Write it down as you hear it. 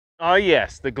Ah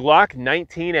yes, the Glock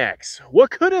 19X. What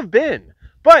could have been?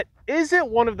 But is it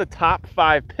one of the top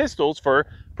 5 pistols for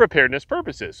preparedness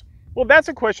purposes? Well, that's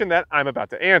a question that I'm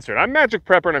about to answer. I'm Magic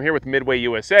Prepper and I'm here with Midway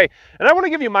USA, and I want to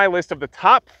give you my list of the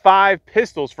top 5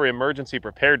 pistols for emergency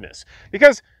preparedness.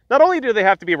 Because not only do they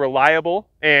have to be reliable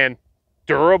and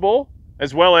durable,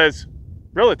 as well as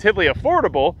relatively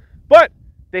affordable, but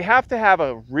they have to have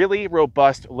a really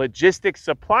robust logistics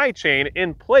supply chain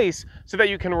in place so that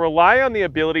you can rely on the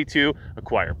ability to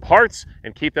acquire parts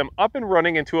and keep them up and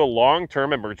running into a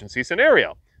long-term emergency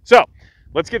scenario. So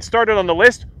let's get started on the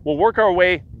list. We'll work our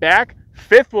way back.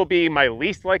 5th will be my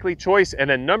least likely choice, and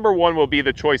then number 1 will be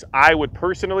the choice I would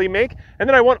personally make. And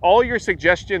then I want all your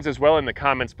suggestions as well in the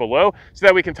comments below so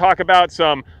that we can talk about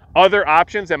some other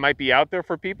options that might be out there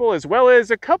for people, as well as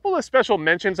a couple of special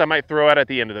mentions I might throw out at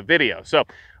the end of the video. So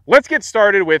let's get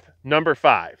started with number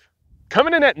 5.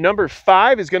 Coming in at number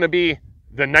 5 is going to be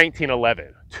the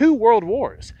 1911, 2 world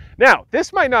wars. Now,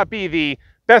 this might not be the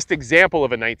best example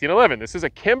of a 1911. This is a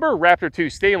Kimber Raptor 2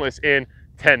 stainless in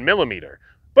 10mm.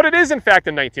 But it is in fact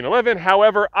a 1911.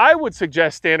 However, I would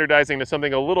suggest standardizing to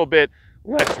something a little bit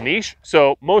less niche.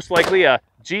 So most likely a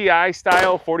GI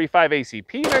style 45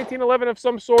 ACP 1911 of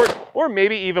some sort, or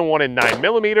maybe even one in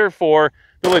 9mm for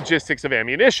the logistics of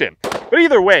ammunition. But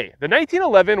either way, the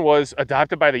 1911 was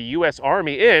adopted by the US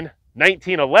Army in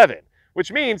 1911,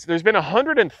 which means there's been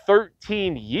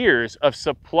 113 years of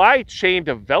supply chain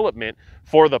development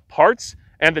for the parts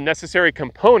and the necessary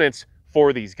components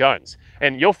for these guns.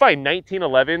 And you'll find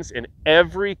 1911s in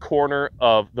every corner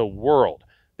of the world.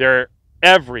 They're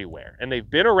everywhere, and they've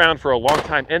been around for a long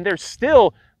time, and they're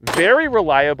still very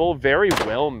reliable, very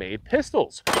well-made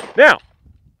pistols. Now,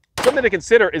 something to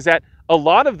consider is that a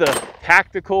lot of the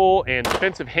tactical and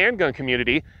defensive handgun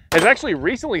community has actually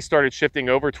recently started shifting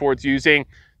over towards using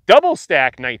double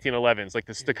stack 1911s, like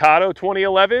the Staccato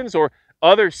 2011s or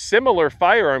other similar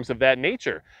firearms of that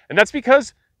nature. And that's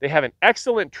because they have an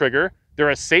excellent trigger, they're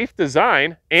a safe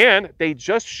design, and they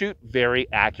just shoot very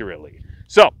accurately.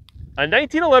 So a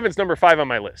 1911 is number 5 on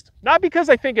my list. Not because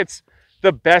I think it's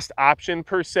the best option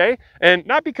per se, and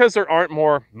not because there aren't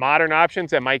more modern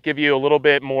options that might give you a little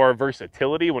bit more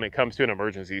versatility when it comes to an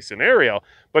emergency scenario,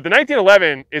 but the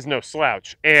 1911 is no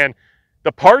slouch, and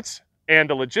the parts and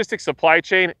the logistics supply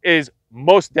chain is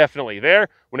most definitely there.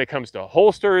 When it comes to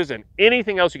holsters and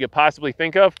anything else you could possibly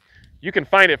think of, you can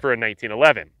find it for a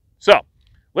 1911. So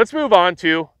let's move on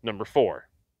to number 4.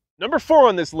 Number 4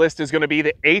 on this list is going to be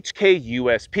the HK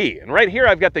USP. And right here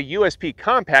I've got the USP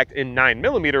Compact in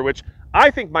 9mm, which I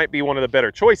think might be one of the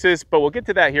better choices, but we'll get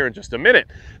to that here in just a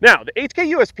minute. Now, the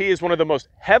HK USP is one of the most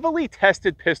heavily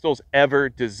tested pistols ever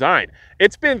designed.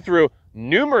 It's been through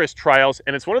numerous trials,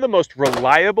 and it's one of the most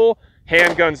reliable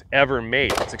handguns ever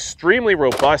made. It's extremely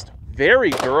robust,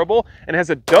 very durable, and has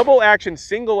a double action,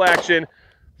 single action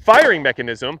firing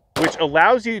mechanism, which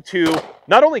allows you to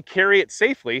not only carry it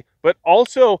safely, but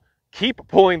also keep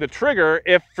pulling the trigger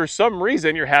if for some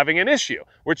reason you're having an issue,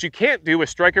 which you can't do with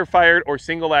striker fired or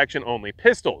single action only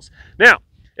pistols. Now,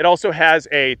 it also has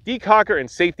a decocker and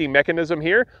safety mechanism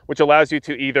here, which allows you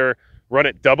to either run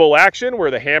it double action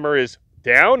where the hammer is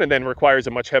down and then requires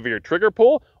a much heavier trigger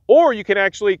pull, or you can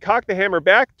actually cock the hammer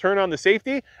back, turn on the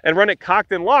safety, and run it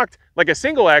cocked and locked like a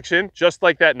single action, just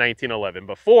like that 1911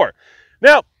 before.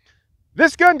 Now,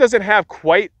 this gun doesn't have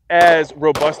quite as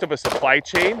robust of a supply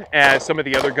chain as some of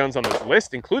the other guns on this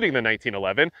list, including the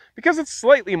 1911, because it's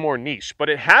slightly more niche, but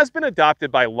it has been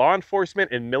adopted by law enforcement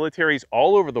and militaries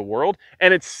all over the world,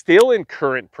 and it's still in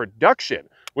current production,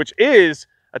 which is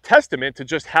a testament to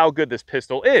just how good this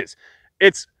pistol is.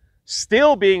 It's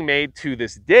still being made to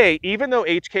this day, even though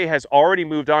HK has already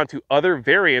moved on to other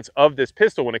variants of this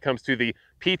pistol when it comes to the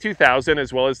P2000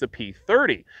 as well as the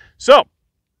P30. So,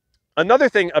 another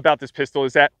thing about this pistol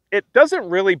is that it doesn't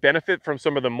really benefit from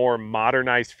some of the more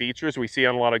modernized features we see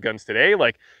on a lot of guns today,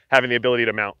 like having the ability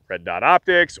to mount red dot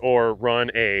optics or run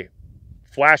a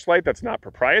flashlight that's not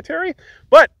proprietary.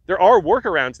 But there are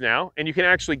workarounds now, and you can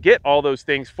actually get all those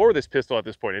things for this pistol at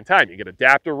this point in time. You get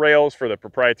adapter rails for the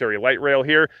proprietary light rail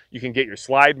here. You can get your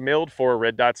slide milled for a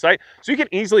red dot sight. So you can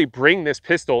easily bring this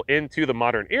pistol into the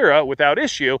modern era without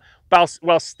issue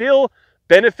while still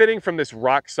benefiting from this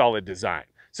rock solid design.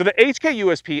 So the HK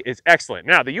USP is excellent.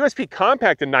 Now, the USP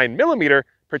Compact in 9mm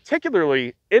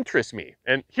particularly interests me,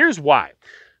 and here's why.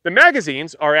 The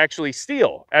magazines are actually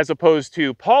steel as opposed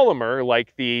to polymer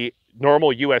like the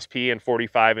normal USP and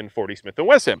 45 and 40 Smith &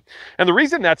 Wesson. And the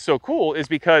reason that's so cool is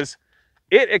because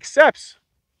it accepts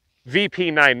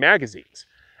VP9 magazines.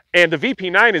 And the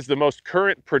VP9 is the most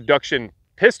current production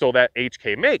pistol that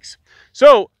HK makes.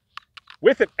 So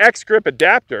with an X-grip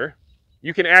adapter,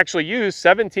 you can actually use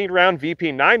 17-round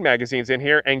VP9 magazines in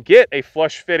here and get a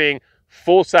flush-fitting,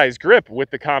 full-size grip with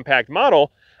the compact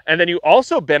model. And then you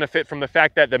also benefit from the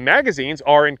fact that the magazines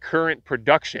are in current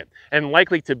production and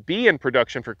likely to be in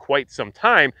production for quite some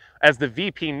time, as the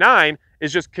VP9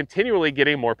 is just continually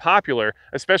getting more popular,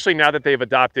 especially now that they've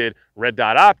adopted red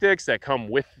dot optics that come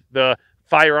with the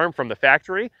firearm from the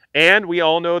factory. And we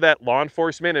all know that law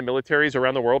enforcement and militaries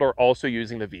around the world are also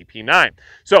using the VP9.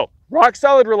 So rock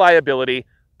solid reliability,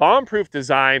 bomb-proof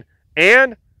design,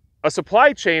 and a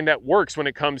supply chain that works when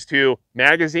it comes to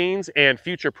magazines and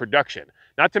future production.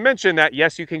 Not to mention that,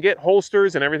 yes, you can get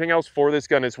holsters and everything else for this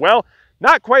gun as well.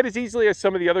 Not quite as easily as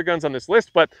some of the other guns on this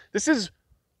list, but this is,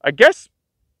 I guess,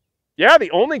 yeah,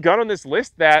 the only gun on this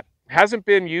list that hasn't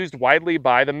been used widely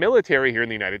by the military here in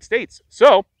the United States.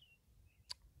 So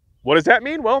what does that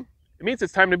mean? Well, it means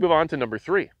it's time to move on to number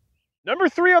 3. Number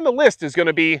 3 on the list is going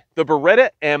to be the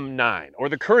Beretta M9, or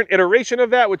the current iteration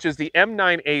of that, which is the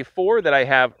M9A4 that I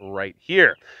have right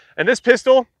here. And this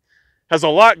pistol has a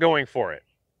lot going for it.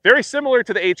 Very similar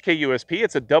to the HK-USP,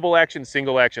 it's a double-action,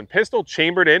 single-action pistol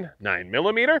chambered in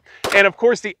 9mm. And of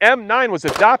course, the M9 was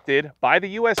adopted by the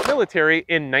US military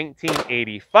in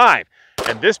 1985.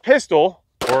 And this pistol,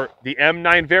 or the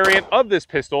M9 variant of this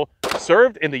pistol,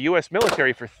 served in the US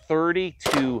military for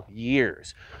 32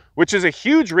 years, which is a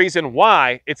huge reason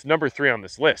why it's number 3 on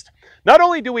this list. Not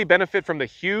only do we benefit from the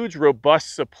huge,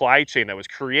 robust supply chain that was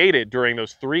created during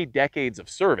those 3 decades of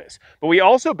service, but we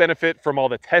also benefit from all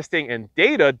the testing and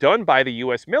data done by the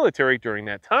US military during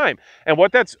that time. And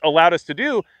what that's allowed us to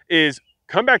do is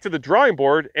come back to the drawing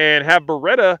board and have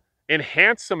Beretta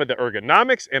enhance some of the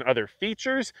ergonomics and other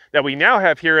features that we now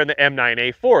have here in the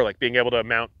M9A4, like being able to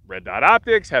mount red dot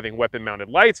optics, having weapon mounted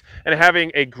lights, and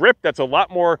having a grip that's a lot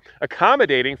more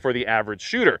accommodating for the average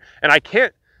shooter. And I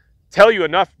can't tell you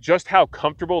enough just how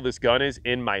comfortable this gun is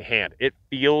in my hand. It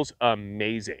feels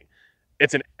amazing.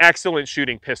 It's an excellent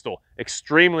shooting pistol,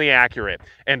 extremely accurate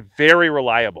and very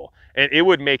reliable. And it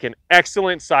would make an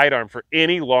excellent sidearm for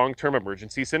any long-term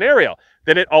emergency scenario.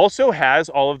 Then it also has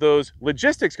all of those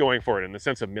logistics going for it in the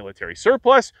sense of military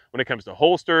surplus when it comes to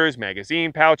holsters,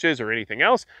 magazine pouches, or anything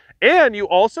else. And you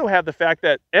also have the fact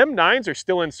that M9s are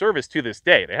still in service to this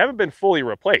day. They haven't been fully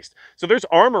replaced. So there's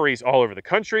armories all over the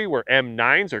country where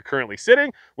M9s are currently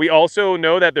sitting. We also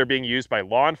know that they're being used by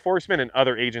law enforcement and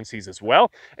other agencies as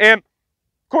well. And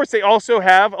of course, they also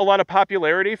have a lot of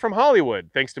popularity from Hollywood,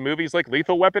 thanks to movies like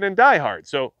Lethal Weapon and Die Hard.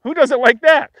 So who doesn't like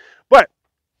that? But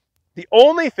the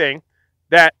only thing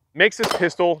that makes this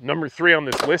pistol number 3 on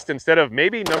this list instead of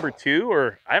maybe number 2,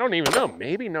 or I don't even know,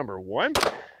 maybe number 1,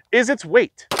 is its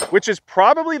weight, which is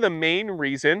probably the main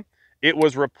reason it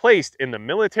was replaced in the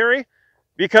military,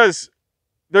 because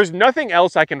there's nothing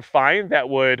else I can find that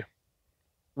would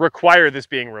require this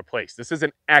being replaced. This is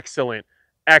an excellent,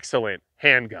 excellent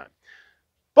handgun.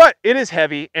 But it is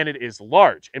heavy and it is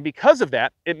large. And because of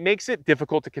that, it makes it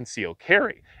difficult to conceal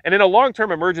carry. And in a long-term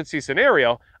emergency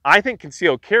scenario, I think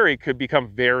concealed carry could become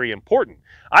very important.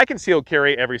 I conceal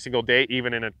carry every single day,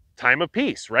 even in a time of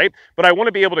peace, right? But I want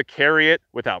to be able to carry it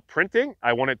without printing.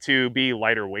 I want it to be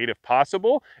lighter weight if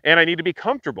possible, and I need to be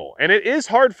comfortable. And it is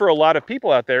hard for a lot of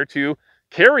people out there to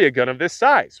carry a gun of this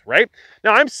size, right?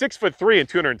 Now, I'm 6'3" and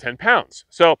 210 pounds.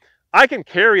 So I can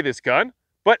carry this gun,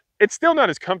 but it's still not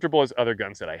as comfortable as other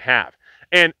guns that I have.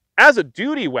 And as a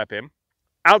duty weapon,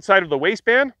 outside of the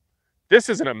waistband, this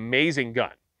is an amazing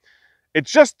gun. It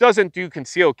just doesn't do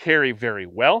concealed carry very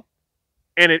well,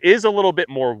 and it is a little bit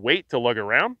more weight to lug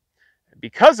around.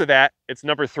 Because of that, it's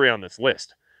number 3 on this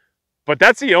list. But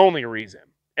that's the only reason.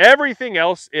 Everything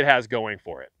else it has going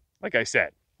for it. Like I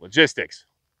said, logistics,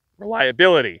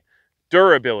 reliability,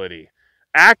 durability,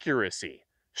 accuracy,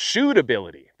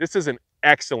 shootability. This is an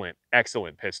excellent,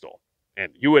 excellent pistol.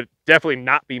 And you would definitely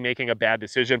not be making a bad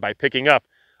decision by picking up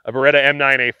a Beretta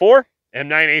M9A4,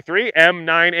 M9A3,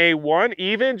 M9A1,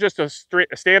 even just a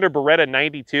standard Beretta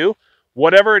 92.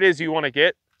 Whatever it is you want to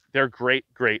get, they're great,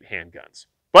 great handguns.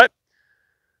 But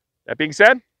that being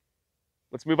said,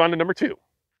 let's move on to number 2.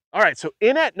 All right, so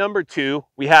in at number 2,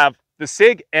 we have the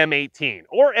SIG M18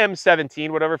 or M17,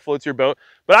 whatever floats your boat.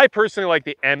 But I personally like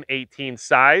the M18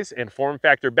 size and form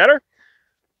factor better,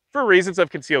 for reasons of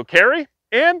concealed carry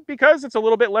and because it's a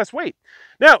little bit less weight.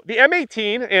 Now, the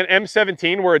M18 and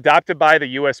M17 were adopted by the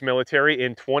US military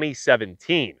in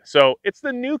 2017. So it's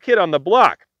the new kid on the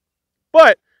block,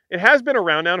 but it has been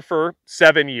around now for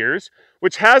 7 years,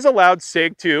 which has allowed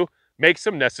SIG to make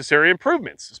some necessary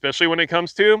improvements, especially when it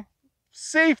comes to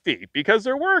safety, because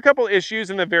there were a couple issues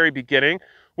in the very beginning,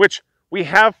 which we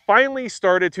have finally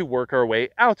started to work our way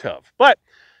out of. But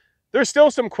there's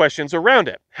still some questions around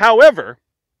it. However,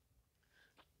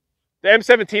 The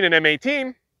M17 and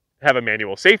M18 have a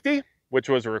manual safety, which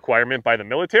was a requirement by the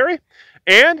military,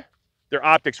 and they're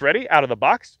optics ready out of the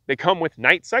box. They come with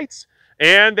night sights,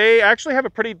 and they actually have a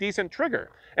pretty decent trigger.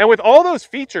 And with all those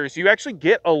features, you actually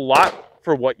get a lot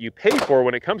for what you pay for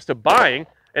when it comes to buying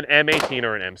an M18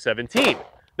 or an M17.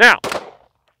 Now,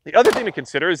 the other thing to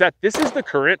consider is that this is the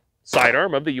current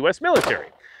sidearm of the US military.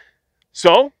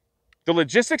 So the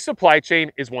logistics supply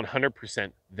chain is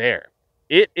 100% there.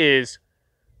 It is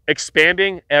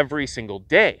expanding every single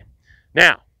day.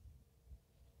 Now,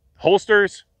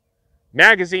 holsters,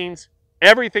 magazines,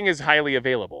 everything is highly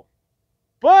available,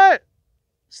 but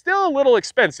still a little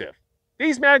expensive.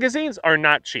 These magazines are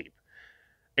not cheap.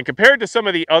 And compared to some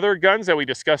of the other guns that we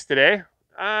discussed today,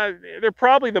 they're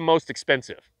probably the most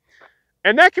expensive.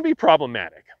 And that can be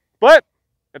problematic. But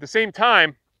at the same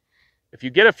time, if you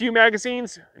get a few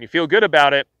magazines and you feel good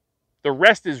about it, the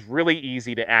rest is really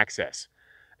easy to access.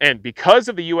 And because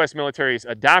of the US military's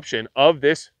adoption of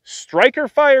this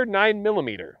striker-fired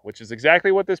 9mm, which is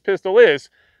exactly what this pistol is,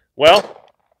 well,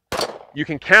 you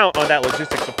can count on that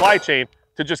logistics supply chain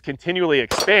to just continually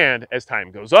expand as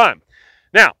time goes on.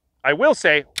 Now, I will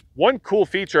say one cool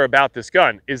feature about this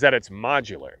gun is that it's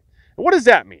modular. And what does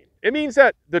that mean? It means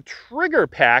that the trigger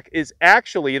pack is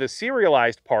actually the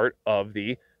serialized part of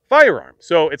the firearm.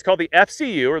 So it's called the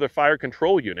FCU, or the fire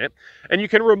control unit, and you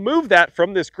can remove that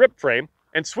from this grip frame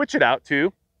and switch it out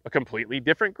to a completely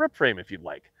different grip frame if you'd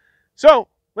like. So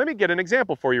let me get an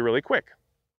example for you really quick.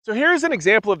 So here's an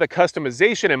example of the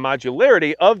customization and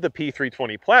modularity of the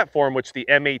P320 platform, which the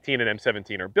M18 and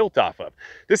M17 are built off of.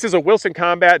 This is a Wilson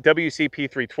Combat WC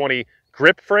P320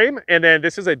 grip frame, and then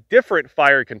this is a different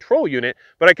fire control unit,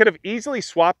 but I could have easily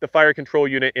swapped the fire control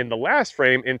unit in the last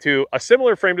frame into a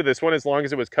similar frame to this one, as long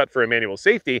as it was cut for a manual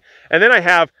safety. And then I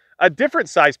have a different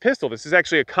size pistol. This is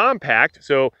actually a compact,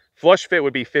 so flush fit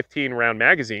would be 15 round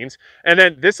magazines. And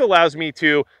then this allows me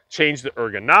to change the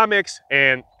ergonomics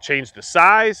and change the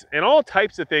size and all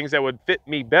types of things that would fit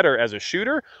me better as a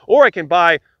shooter. Or I can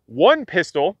buy one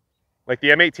pistol, like the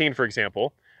M18 for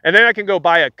example, and then I can go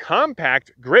buy a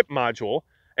compact grip module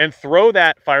and throw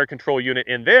that fire control unit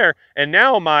in there. And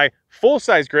now my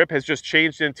full-size grip has just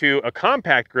changed into a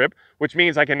compact grip, which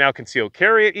means I can now conceal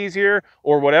carry it easier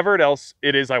or whatever else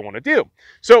it is I want to do.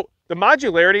 So the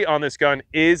modularity on this gun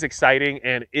is exciting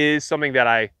and is something that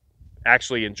I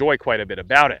actually enjoy quite a bit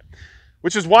about it,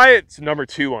 which is why it's number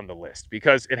 2 on the list,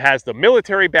 because it has the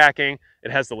military backing,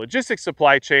 it has the logistics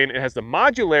supply chain, it has the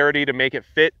modularity to make it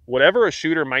fit whatever a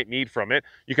shooter might need from it.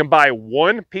 You can buy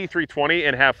one P320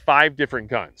 and have 5 different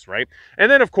guns, right? And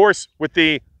then of course, with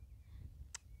the,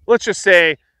 let's just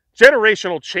say,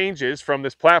 generational changes from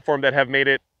this platform that have made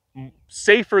it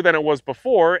safer than it was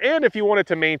before, and if you wanted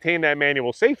to maintain that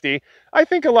manual safety, I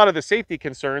think a lot of the safety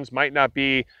concerns might not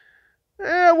be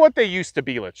what they used to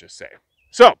be, let's just say.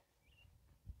 So,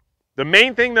 the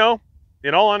main thing though,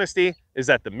 in all honesty, is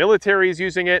that the military is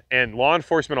using it and law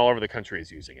enforcement all over the country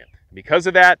is using it. Because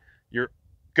of that, you're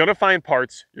gonna find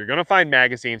parts, you're gonna find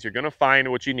magazines, you're gonna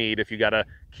find what you need if you gotta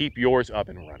keep yours up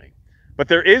and running. But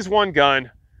there is one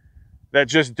gun that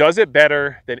just does it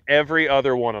better than every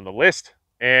other one on the list,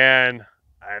 and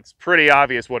it's pretty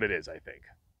obvious what it is, I think.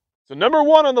 So number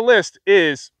 1 on the list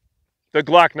is the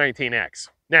Glock 19X.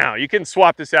 Now, you can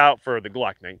swap this out for the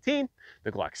Glock 19,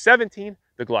 the Glock 17,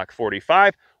 the Glock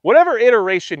 45, whatever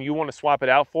iteration you want to swap it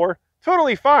out for,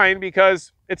 totally fine,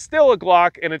 because it's still a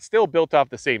Glock and it's still built off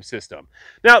the same system.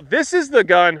 Now, this is the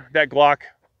gun that Glock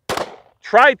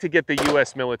tried to get the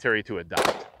US military to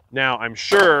adopt. Now, I'm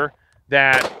sure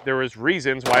that there was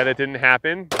reasons why that didn't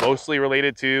happen, mostly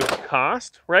related to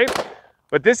cost, right?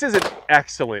 But this is an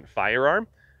excellent firearm,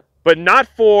 but not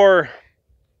for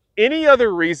any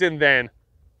other reason than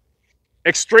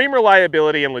extreme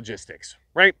reliability and logistics,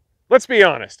 right? Let's be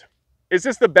honest. Is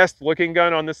this the best looking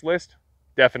gun on this list?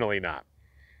 Definitely not.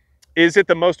 Is it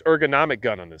the most ergonomic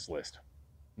gun on this list?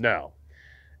 No.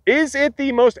 Is it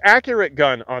the most accurate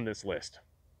gun on this list?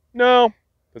 No.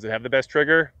 Does it have the best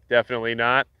trigger? Definitely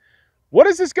not. What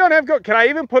does this gun have going? Can I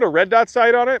even put a red dot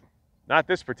sight on it? Not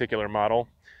this particular model.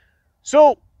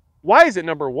 So why is it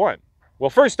number 1? Well,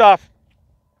 first off,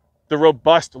 the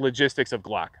robust logistics of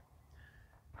Glock.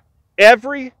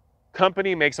 Every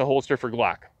company makes a holster for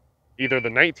Glock, either the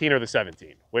 19 or the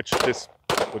 17, which this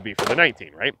would be for the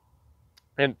 19, right?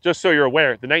 And just so you're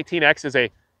aware, the 19X is a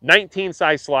 19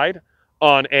 size slide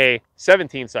on a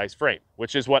 17 size frame,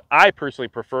 which is what I personally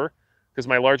prefer because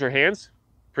my larger hands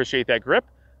appreciate that grip,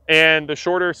 and the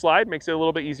shorter slide makes it a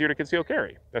little bit easier to conceal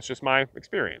carry. That's just my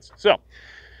experience. So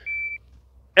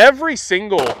every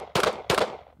single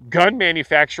gun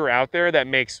manufacturer out there that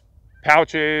makes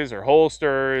pouches or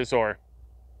holsters or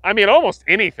I mean, almost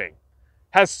anything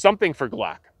has something for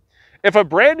Glock. If a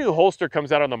brand new holster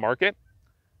comes out on the market,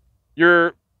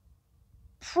 you're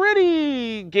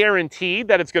pretty guaranteed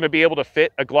that it's going to be able to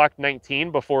fit a Glock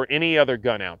 19 before any other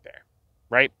gun out there,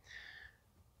 right?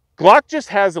 Glock just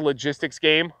has a logistics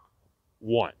game.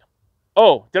 One.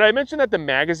 Oh, did I mention that the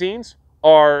magazines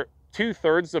are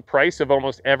 2/3 the price of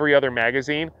almost every other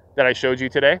magazine that I showed you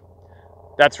today?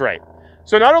 That's right.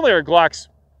 So not only are Glocks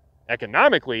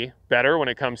economically better when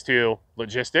it comes to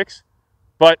logistics,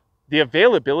 but the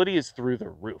availability is through the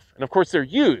roof. And of course, they're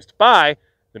used by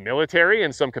the military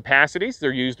in some capacities.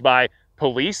 They're used by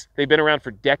police. They've been around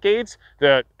for decades.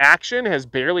 The action has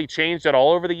barely changed at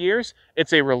all over the years.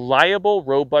 It's a reliable,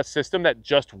 robust system that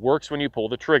just works when you pull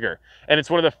the trigger. And it's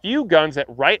one of the few guns that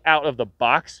right out of the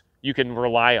box you can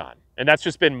rely on. And that's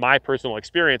just been my personal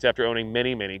experience after owning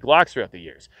many, many Glocks throughout the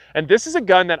years. And this is a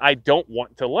gun that I don't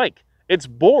want to like. It's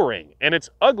boring and it's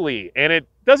ugly and it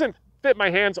doesn't fit my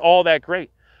hands all that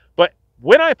great. But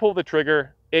when I pull the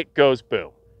trigger, it goes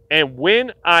boom. And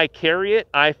when I carry it,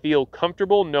 I feel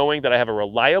comfortable knowing that I have a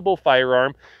reliable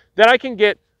firearm, that I can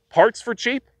get parts for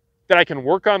cheap, that I can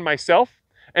work on myself,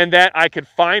 and that I could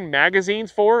find magazines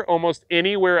for almost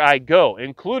anywhere I go,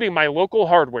 including my local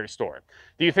hardware store.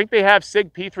 Do you think they have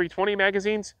SIG P320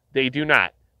 magazines? They do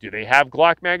not. Do they have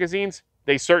Glock magazines?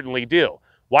 They certainly do.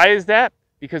 Why is that?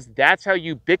 Because that's how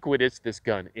ubiquitous this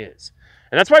gun is.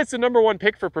 And that's why it's the #1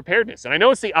 pick for preparedness. And I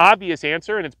know it's the obvious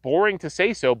answer and it's boring to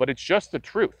say so, but it's just the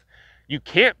truth. You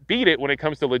can't beat it when it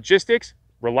comes to logistics,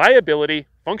 reliability,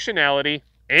 functionality,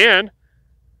 and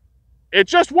it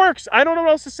just works. I don't know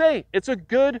what else to say. It's a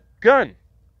good gun.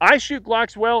 I shoot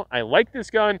Glocks well. I like this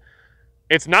gun.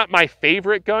 It's not my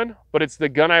favorite gun, but it's the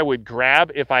gun I would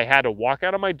grab if I had to walk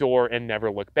out of my door and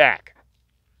never look back.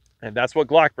 And that's what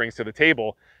Glock brings to the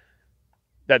table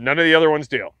that none of the other ones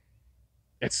do.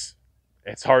 It's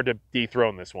hard to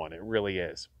dethrone this one. It really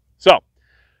is. So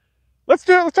let's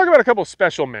talk about a couple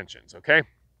special mentions, okay?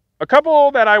 A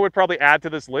couple that I would probably add to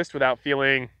this list without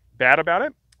feeling bad about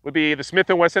it would be the Smith &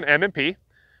 Wesson M&P.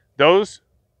 Those,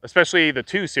 especially the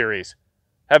 2 series,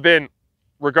 have been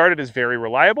regarded as very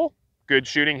reliable, good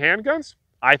shooting handguns.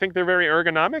 I think they're very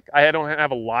ergonomic. I don't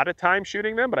have a lot of time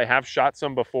shooting them, but I have shot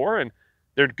some before, and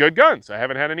they're good guns. I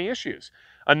haven't had any issues.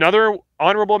 Another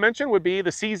honorable mention would be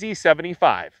the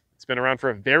CZ75. It's been around for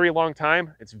a very long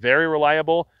time. It's very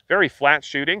reliable, very flat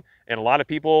shooting, and a lot of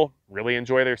people really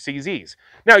enjoy their CZs.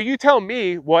 Now, you tell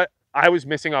me what I was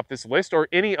missing off this list or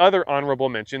any other honorable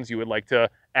mentions you would like to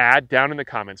add down in the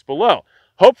comments below.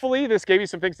 Hopefully, this gave you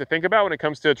some things to think about when it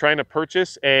comes to trying to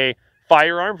purchase a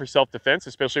firearm for self-defense,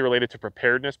 especially related to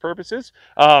preparedness purposes.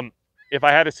 If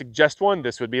I had to suggest one,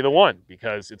 this would be the one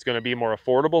because it's going to be more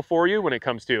affordable for you when it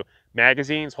comes to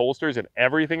magazines, holsters, and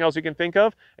everything else you can think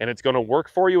of, and it's going to work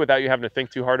for you without you having to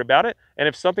think too hard about it. And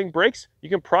if something breaks, you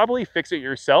can probably fix it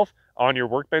yourself on your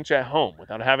workbench at home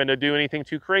without having to do anything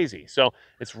too crazy. So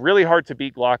it's really hard to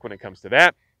beat Glock when it comes to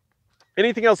that.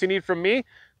 Anything else you need from me,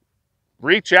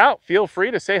 reach out. Feel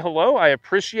free to say hello. I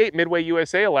appreciate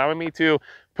MidwayUSA allowing me to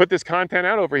put this content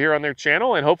out over here on their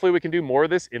channel, and hopefully we can do more of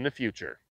this in the future.